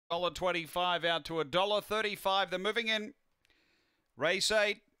$1.25 out to $1.35. They're moving in. Race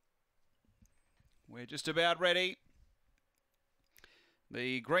 8. We're just about ready.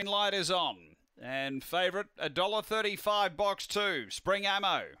 The green light is on. And favourite, $1.35, box 2, Spring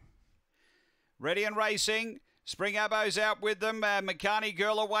Ammo. Ready and racing. Spring Ammo's out with them. McCartney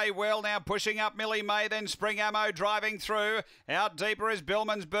Girl away well now, pushing up Millie May. Then Spring Ammo driving through. Out deeper is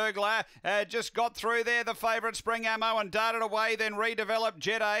Billman's Burglar. Just got through there, the favourite Spring Ammo, and darted away. Then Redeveloped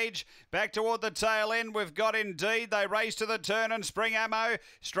Jet Age. Back toward the tail end. We've got Indeed. They race to the turn, and Spring Ammo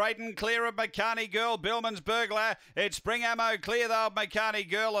straight and clear of McCartney Girl. Billman's Burglar. It's Spring Ammo clear though of McCartney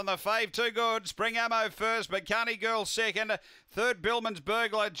Girl, and the fave too good. Spring Ammo first, McCartney Girl second. Third, Billman's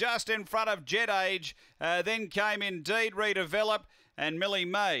Burglar just in front of Jet Age. Then came Indeed, Redevelop, and Millie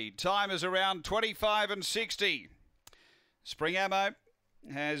May. Time is around 25 and 60. Spring Ammo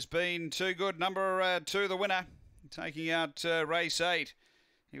has been too good. Number 2, the winner, taking out race 8.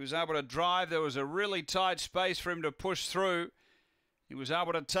 He was able to drive. There was a really tight space for him to push through. He was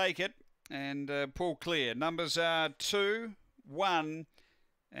able to take it and pull clear. Numbers are 2, 1,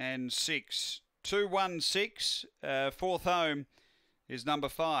 and 6. 2, 1, 6. Fourth home is number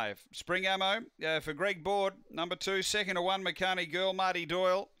 5. Spring Ammo for Greg Board. Number 2, second to 1, McCartney Girl, Marty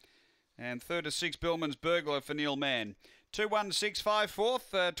Doyle. And third to 6, Billman's Burglar for Neil Mann. 2, 1, 6, 5,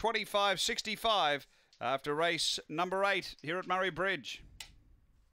 fourth, 25, 65 after race number 8 here at Murray-Bridge.